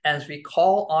existence. As we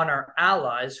call on our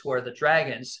allies, who are the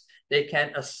dragons, they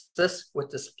can assist with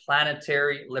this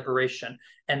planetary liberation.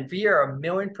 And we are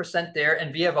 1,000,000% there,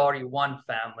 and we have already won,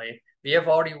 family. We have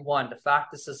already won. The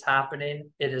fact this is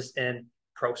happening, it is in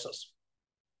process.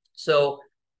 So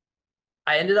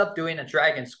I ended up doing a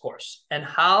Dragons course. And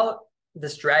how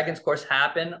this Dragons course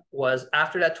happened was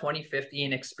after that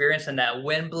 2015 experience and that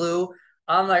wind blew,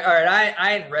 I'm like, all right,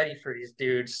 I ain't ready for these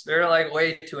dudes. They're like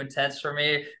way too intense for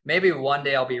me. Maybe one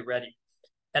day I'll be ready.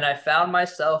 And I found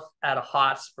myself at a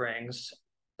hot springs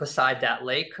beside that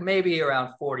lake, maybe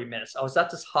around 40 minutes. I was at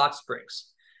this hot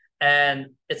springs, and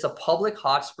it's a public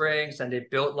hot springs, and they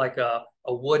built like a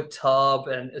wood tub,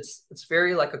 and it's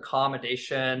very like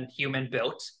accommodation, human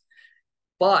built.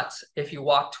 But if you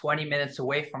walk 20 minutes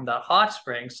away from that hot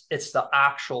springs, it's the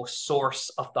actual source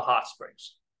of the hot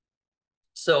springs.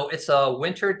 So it's a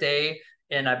winter day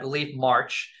in, I believe,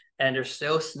 March, and there's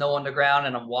still snow on the ground,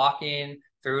 and I'm walking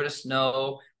through the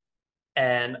snow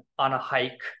and on a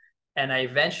hike. And I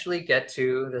eventually get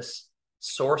to this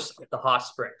source of the hot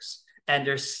springs, and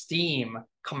there's steam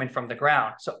coming from the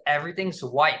ground. So everything's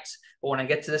white. But when I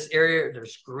get to this area,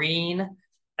 there's green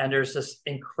and there's this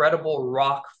incredible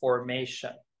rock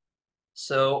formation.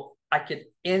 So I could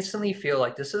instantly feel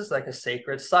like this is like a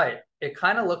sacred site. It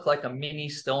kind of looked like a mini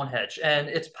Stonehenge, and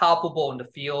it's palpable in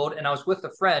the field. And I was with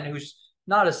a friend who's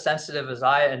not as sensitive as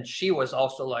I, and she was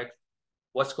also like,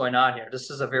 what's going on here? This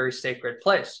is a very sacred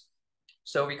place.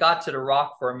 So we got to the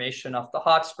rock formation of the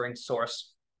hot spring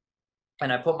source,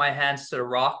 and I put my hands to the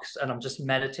rocks, and I'm just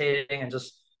meditating and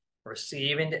just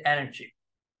receiving the energy.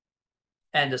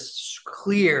 And this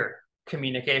clear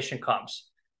communication comes,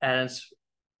 and it's,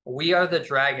 we are the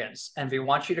dragons, and we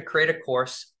want you to create a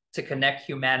course to connect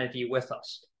humanity with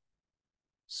us.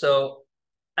 So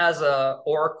as a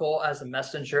oracle, as a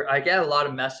messenger, I get a lot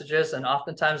of messages, and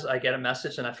oftentimes I get a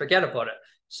message and I forget about it.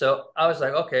 So I was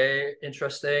like, okay,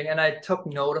 interesting. And I took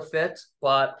note of it,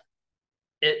 but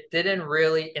it didn't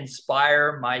really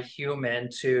inspire my human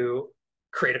to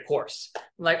create a course. I'm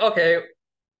like, okay,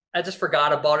 I just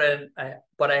forgot about it.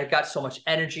 But I got so much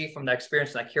energy from that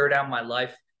experience, and I carried out my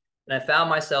life. And I found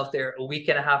myself there a week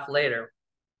and a half later,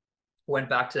 went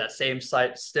back to that same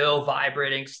site, still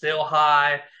vibrating, still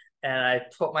high. And I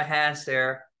put my hands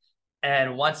there.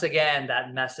 And once again,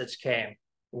 that message came.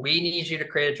 We need you to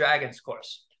create a Dragons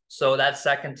course. So that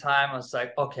second time, I was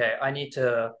like, okay, I need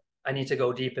to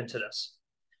go deep into this.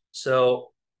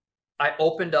 So I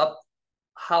opened up.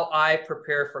 How I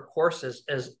prepare for courses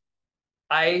is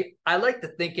I like to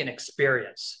think in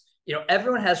experience. You know,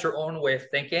 everyone has their own way of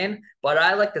thinking, but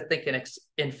I like to think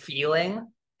in feeling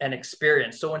and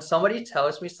experience. So when somebody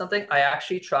tells me something, I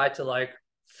actually try to like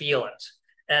feel it.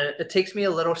 And it takes me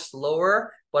a little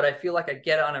slower, but I feel like I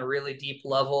get on a really deep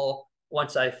level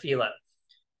once I feel it.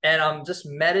 And I'm just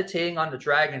meditating on the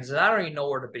dragons, and I don't even know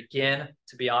where to begin,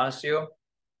 to be honest with you.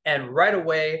 And right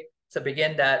away, to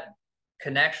begin that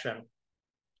connection,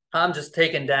 I'm just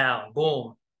taken down,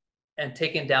 boom, and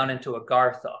taken down into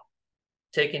Agartha,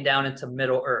 taken down into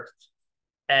Middle Earth.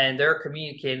 And they're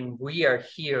communicating, we are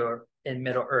here in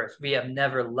Middle Earth. We have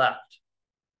never left.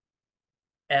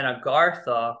 And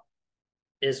Agartha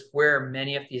is where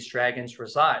many of these dragons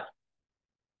reside.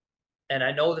 And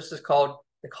I know this is called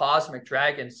the Cosmic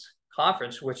Dragons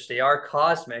Conference, which they are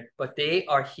cosmic, but they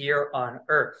are here on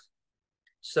Earth.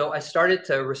 So I started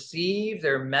to receive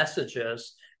their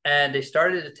messages, and they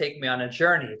started to take me on a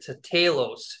journey to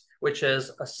Talos, which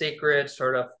is a sacred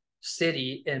sort of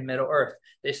city in Middle Earth.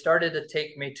 They started to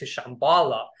take me to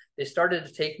Shambhala. They started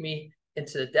to take me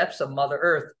into the depths of Mother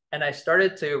Earth. And I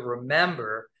started to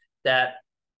remember that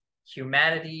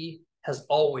humanity has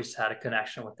always had a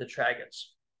connection with the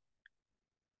dragons.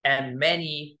 And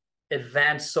many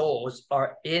advanced souls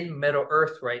are in Middle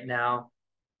Earth right now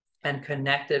and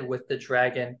connected with the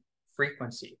dragon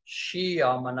frequency.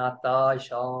 Shia Manata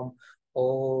Sham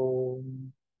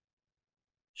Om.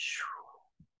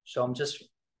 So I'm just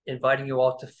inviting you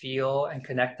all to feel and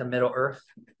connect to Middle Earth,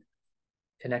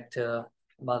 connect to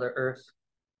Mother Earth,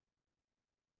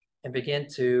 and begin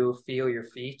to feel your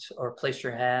feet or place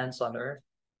your hands on Earth.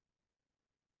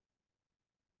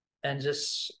 And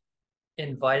just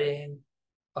inviting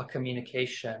a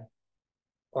communication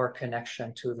or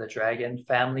connection to the dragon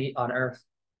family on Earth.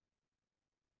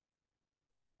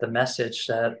 The message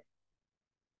that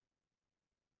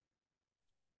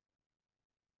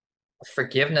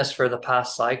forgiveness for the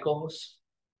past cycles,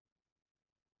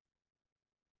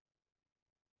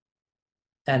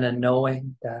 and a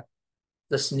knowing that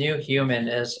this new human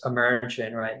is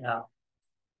emerging right now.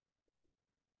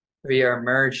 We are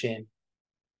merging,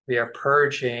 we are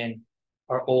purging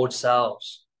our old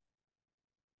selves,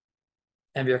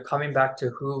 and we are coming back to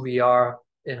who we are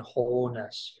in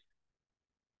wholeness.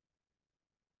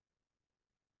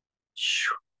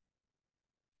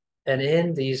 And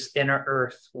in these inner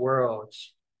earth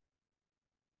worlds,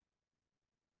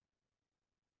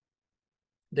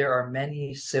 there are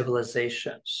many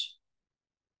civilizations.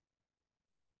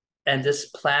 And this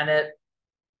planet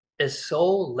is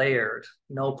so layered,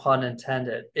 no pun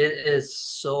intended. It is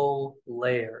so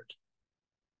layered.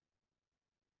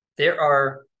 There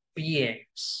are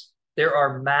beings, there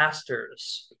are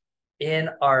masters in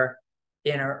our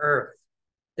inner earth.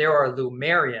 There are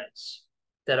Lumerians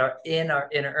that are in our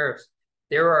inner earth.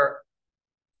 There are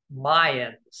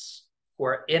Mayans who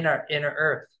are in our inner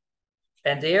earth.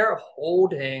 And they are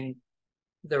holding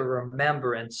the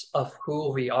remembrance of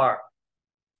who we are.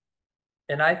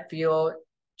 And I feel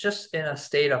just in a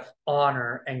state of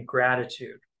honor and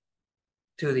gratitude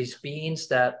to these beings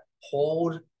that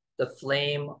hold the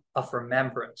flame of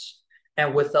remembrance.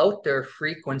 And without their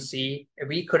frequency,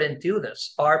 we couldn't do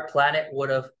this. Our planet would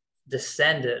have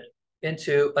descended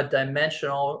into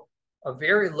a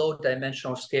very low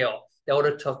dimensional scale that would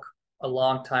have took a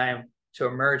long time to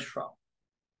emerge from.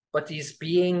 But these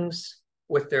beings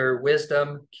with their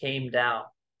wisdom came down.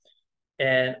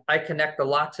 And I connect a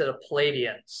lot to the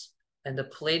Palladians. And the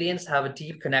Palladians have a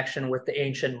deep connection with the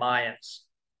ancient Mayans.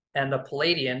 And the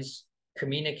Palladians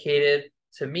communicated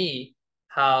to me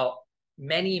how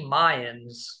many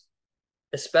Mayans,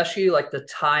 especially like the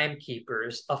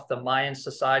timekeepers of the Mayan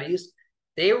societies,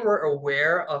 they were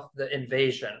aware of the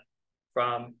invasion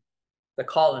from the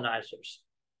colonizers.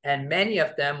 And many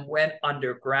of them went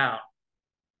underground.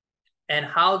 And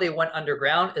how they went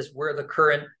underground is where the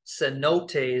current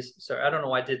cenotes, sorry, I don't know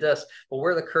why I did this, but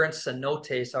where the current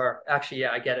cenotes are. Actually,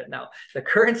 yeah, I get it now. The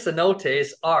current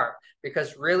cenotes are,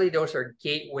 because really those are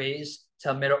gateways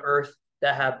to Middle Earth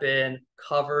that have been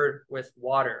covered with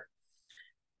water.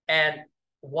 And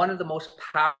one of the most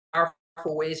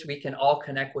powerful ways we can all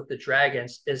connect with the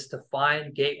dragons is to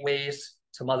find gateways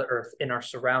to Mother Earth in our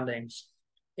surroundings,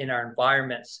 in our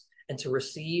environments, and to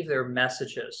receive their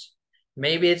messages.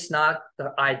 Maybe it's not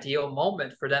the ideal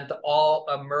moment for them to all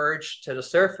emerge to the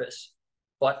surface,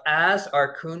 but as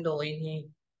our Kundalini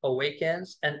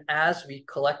awakens and as we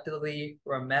collectively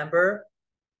remember,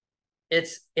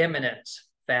 it's imminent,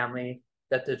 family,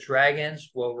 that the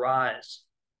dragons will rise.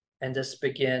 And this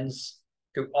begins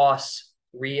through us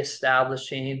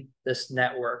reestablishing this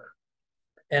network.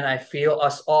 And I feel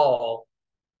us all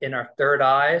in our third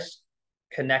eyes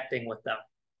connecting with them.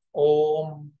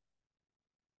 Om.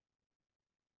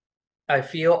 I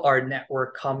feel our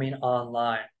network coming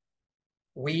online.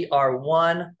 We are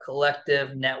one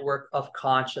collective network of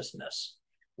consciousness.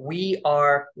 We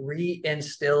are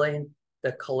reinstilling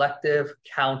the collective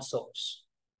councils.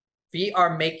 We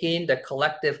are making the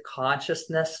collective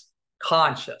consciousness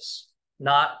conscious,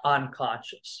 not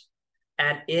unconscious.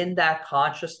 And in that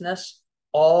consciousness,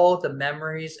 all the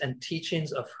memories and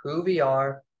teachings of who we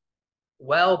are,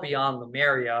 well beyond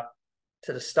Lemuria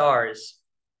to the stars,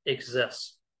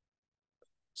 exist.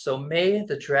 So may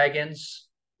the dragons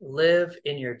live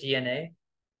in your DNA.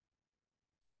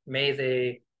 May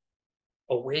they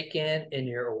awaken in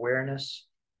your awareness.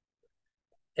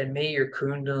 And may your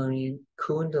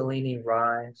kundalini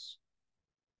rise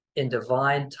in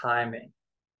divine timing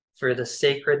for the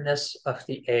sacredness of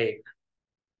the egg.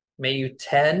 May you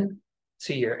tend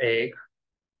to your egg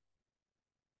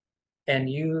and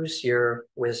use your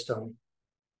wisdom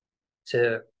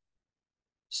to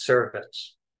serve it.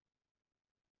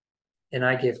 And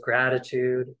I give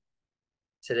gratitude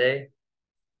today.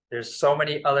 There's so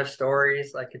many other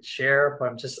stories I could share, but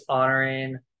I'm just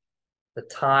honoring the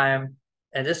time.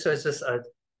 And this was just a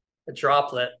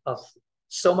droplet of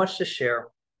so much to share.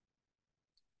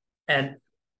 And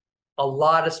a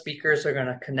lot of speakers are going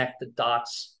to connect the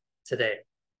dots today.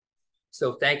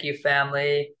 So thank you,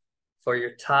 family, for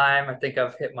your time. I think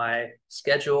I've hit my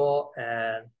schedule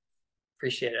and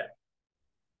appreciate it.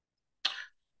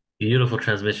 Beautiful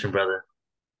transmission, brother.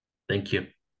 Thank you.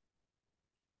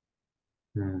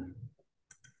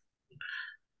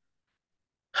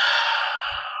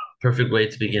 Perfect way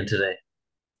to begin today.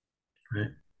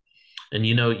 Right. And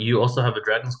you also have a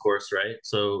Dragons course, right?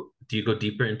 So do you go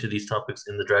deeper into these topics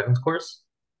in the Dragons course?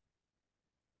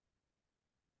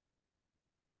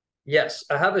 Yes,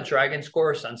 I have a Dragons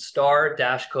course on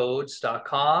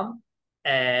star-codes.com,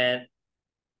 and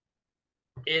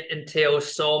it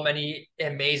entails so many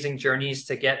amazing journeys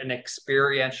to get an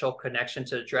experiential connection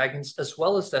to the dragons, as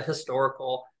well as the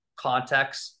historical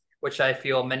context, which I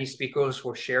feel many speakers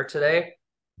will share today.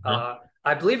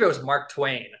 I believe it was Mark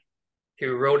Twain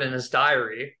who wrote in his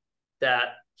diary that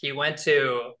he went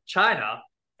to China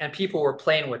and people were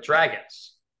playing with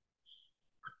dragons.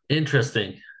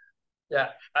 Interesting.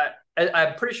 Yeah,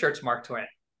 I'm pretty sure it's Mark Twain,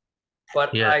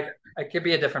 but yeah. I could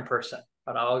be a different person.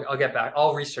 But I'll get back.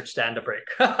 I'll research that in the break.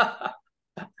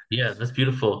 Yeah, that's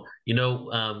beautiful.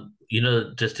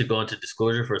 Just to go into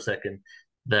disclosure for a second,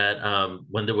 that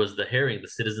when there was the hearing, the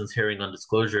citizens' hearing on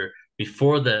disclosure,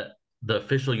 before the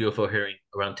official UFO hearing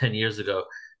around 10 years ago,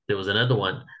 there was another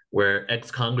one where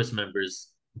ex-Congress members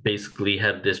basically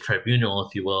had this tribunal,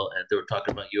 if you will, and they were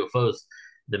talking about UFOs.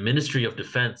 The Ministry of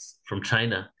Defense from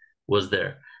China was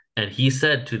there, and he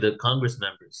said to the Congress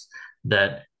members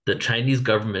that the Chinese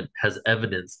government has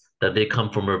evidence that they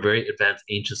come from a very advanced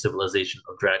ancient civilization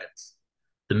of dragons.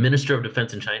 The Minister of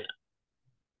Defense in China.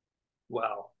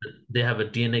 Wow. They have a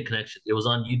DNA connection. It was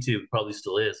on YouTube, probably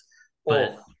still is,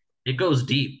 but it goes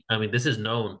deep. I mean, this is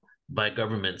known by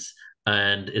governments,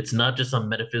 and it's not just some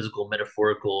metaphysical,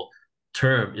 metaphorical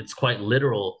term. It's quite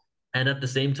literal And at the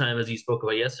same time, as you spoke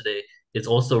about yesterday, it's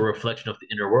also a reflection of the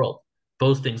inner world.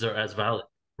 Both things are as valid,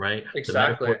 right? The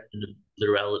Exactly. metaphor and the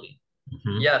literality.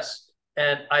 Hmm. Yes.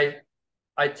 And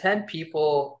I tend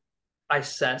people, I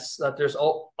sense that there's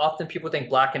often people think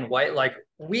black and white, like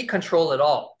we control it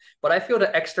all. But I feel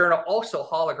the external also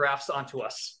holographs onto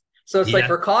us. So it's like Yeah.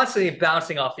 we're constantly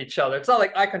bouncing off each other. It's not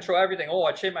like I control everything. Oh,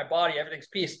 I change my body, everything's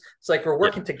peace. It's like we're Yeah.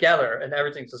 working together and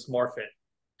everything's just morphing.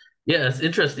 Yeah, it's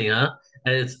interesting, huh?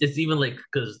 And it's even like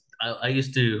because I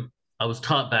used to I was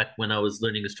taught back when I was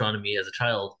learning astronomy as a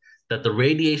child that the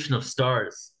radiation of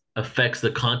stars affects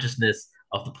the consciousness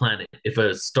of the planet.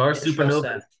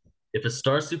 Interesting. If a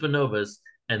star supernovas,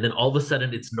 and then all of a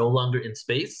sudden it's no longer in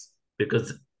space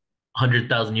because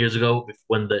 100,000 years ago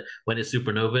when it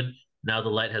supernovaed, now the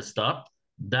light has stopped.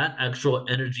 That actual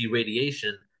energy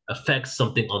radiation affects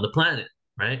something on the planet,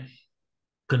 right?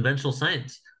 Conventional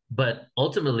science. But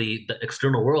ultimately, the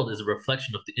external world is a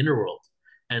reflection of the inner world.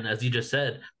 And as you just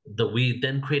said, we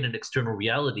then create an external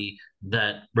reality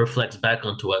that reflects back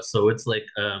onto us. So it's like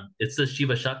it's the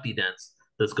Shiva Shakti dance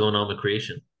that's going on with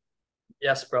creation.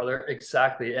 Yes, brother,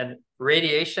 exactly. And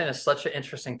radiation is such an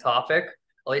interesting topic.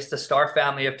 At least the star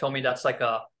family have told me that's like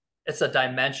it's a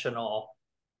dimensional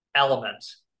element.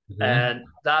 Hmm. And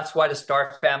that's why the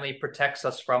star family protects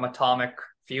us from atomic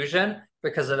fusion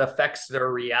because it affects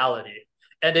their reality.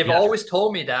 And they've Yeah, always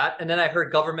told me that. And then I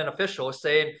heard government officials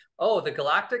saying, oh, the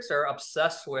galactics are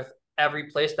obsessed with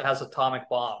every place that has atomic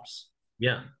bombs.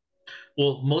 yeah.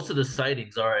 Well, most of the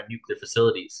sightings are at nuclear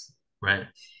facilities, right?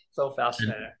 So And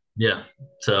fascinating. yeah.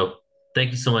 So thank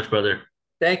you so much, brother.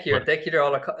 Thank you. Much Thank you to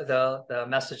all the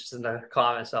messages in the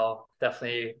comments. I'll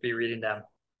definitely be reading them.